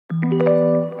Hey,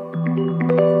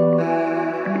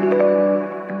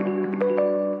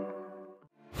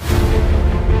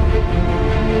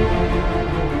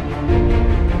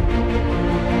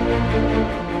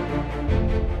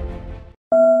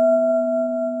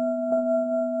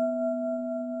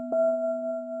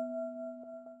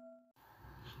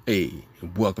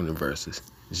 and welcome to Versus.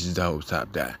 This is the whole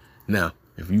top guy. Now,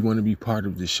 if you want to be part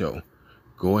of the show,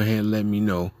 go ahead and let me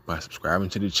know by subscribing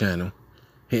to the channel,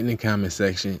 hitting the comment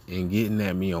section, and getting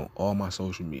at me on all my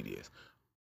social medias.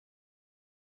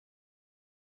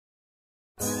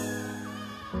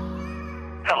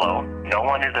 Hello, no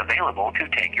one is available to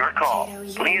take your call.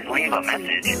 Please leave a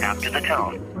message after the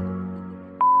tone.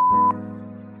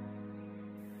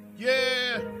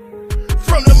 Yeah.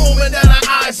 From the moment that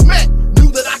our eyes met,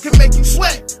 knew that I could make you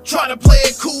sweat. Try to play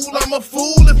it cool, I'm a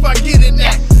fool if I get in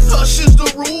that. Hush is the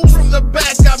rule, from the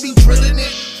back I be drilling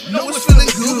it. Know it's feeling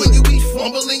good when you be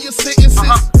fumbling your sentences.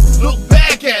 Look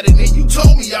back at it and you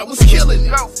told me I was killing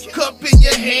it. Cup in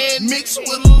your hand, mixed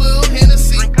with a little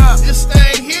Hennessy. This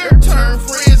thing here turn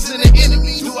friends into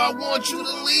enemies. Do I want you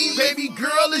to leave? Baby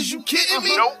girl, is you kidding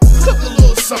me? Cook a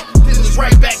little something, then it's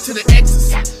right back to the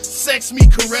ecstasy. Sex me,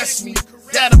 caress me,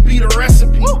 that'll be the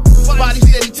recipe. Body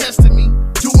steady testing me,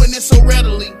 doing it so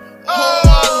readily. Oh,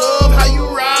 I love how you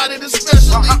ride it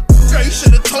especially. Girl, you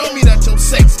should've told me that your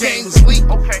sex game was weak.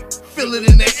 Feel it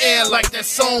in the air like that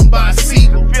song by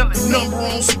Seagull. Number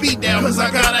on speed down, cause I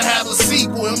gotta have a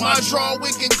sequel. Am I drawn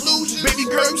with conclusions? Baby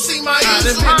girl, you see my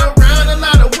easel. I've been around a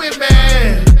lot of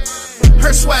women.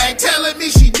 Her swag telling me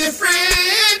she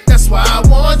different. That's why I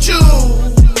want you.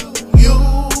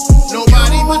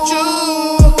 Nobody but you.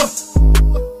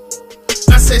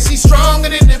 I said she's strong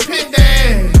and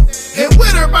independent, and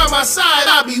with her by my side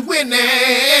I'll be winning.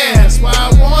 That's why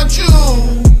I want you.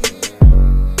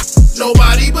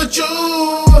 Nobody but you.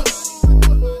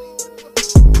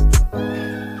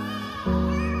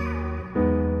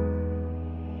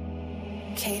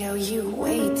 Kato, you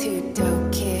way too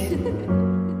dope, kid.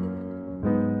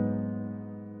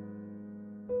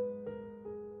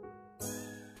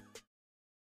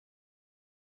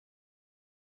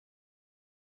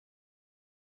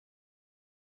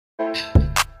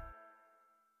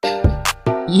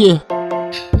 Yeah.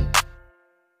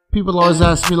 People always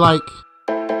ask me like,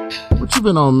 what you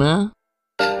been on, man?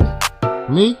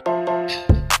 Me?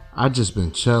 I just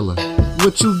been chillin'.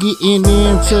 What you getting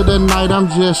into tonight? I'm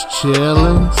just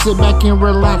chillin'. Sit back and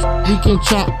relax, we can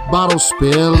chat, bottle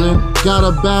spillin'. Got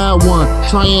a bad one,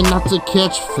 trying not to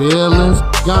catch feelings.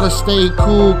 Gotta stay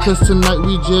cool, cause tonight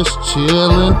we just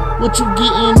chillin'. What you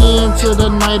getting into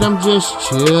tonight? I'm just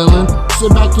chillin'.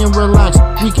 Sit back and relax,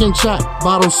 we can chat,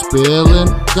 bottle spillin'.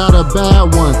 Got a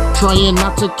bad one, trying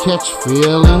not to catch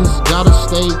feelings. Gotta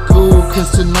stay cool,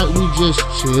 cause tonight we just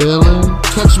chillin'.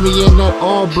 Catch me in that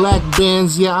all black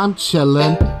Benz, yeah I'm chillin'.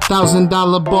 $1,000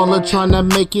 baller trying to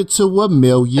make it to $1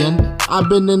 million. I've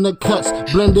been in the cuts,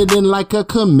 blended in like a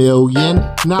chameleon.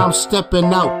 Now I'm stepping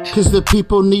out, cause the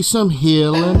people need some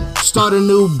healing. Start a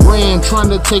new brand, trying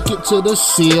to take it to the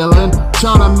ceiling.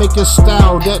 Trying to make a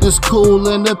style that is cool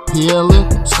and appealing.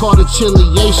 It's called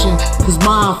affiliation, cause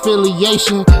my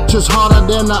affiliation just harder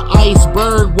than an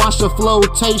iceberg, watch the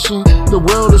flotation. The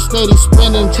world is steady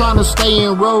spinning, trying to stay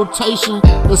in rotation.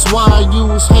 That's why I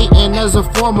use hating as a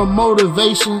form of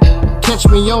motivation. Catch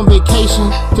me on vacation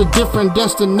to different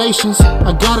destinations.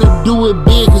 I gotta do it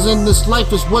big, cause in this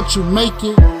life is what you make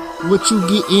it. What you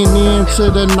getting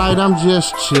into tonight? I'm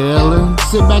just chillin'.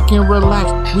 Sit back and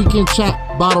relax, we can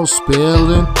chat, bottle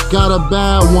spillin'. Got a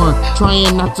bad one,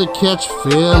 trying not to catch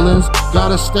feelings.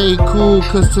 Gotta stay cool,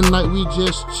 cause tonight we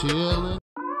just chillin'.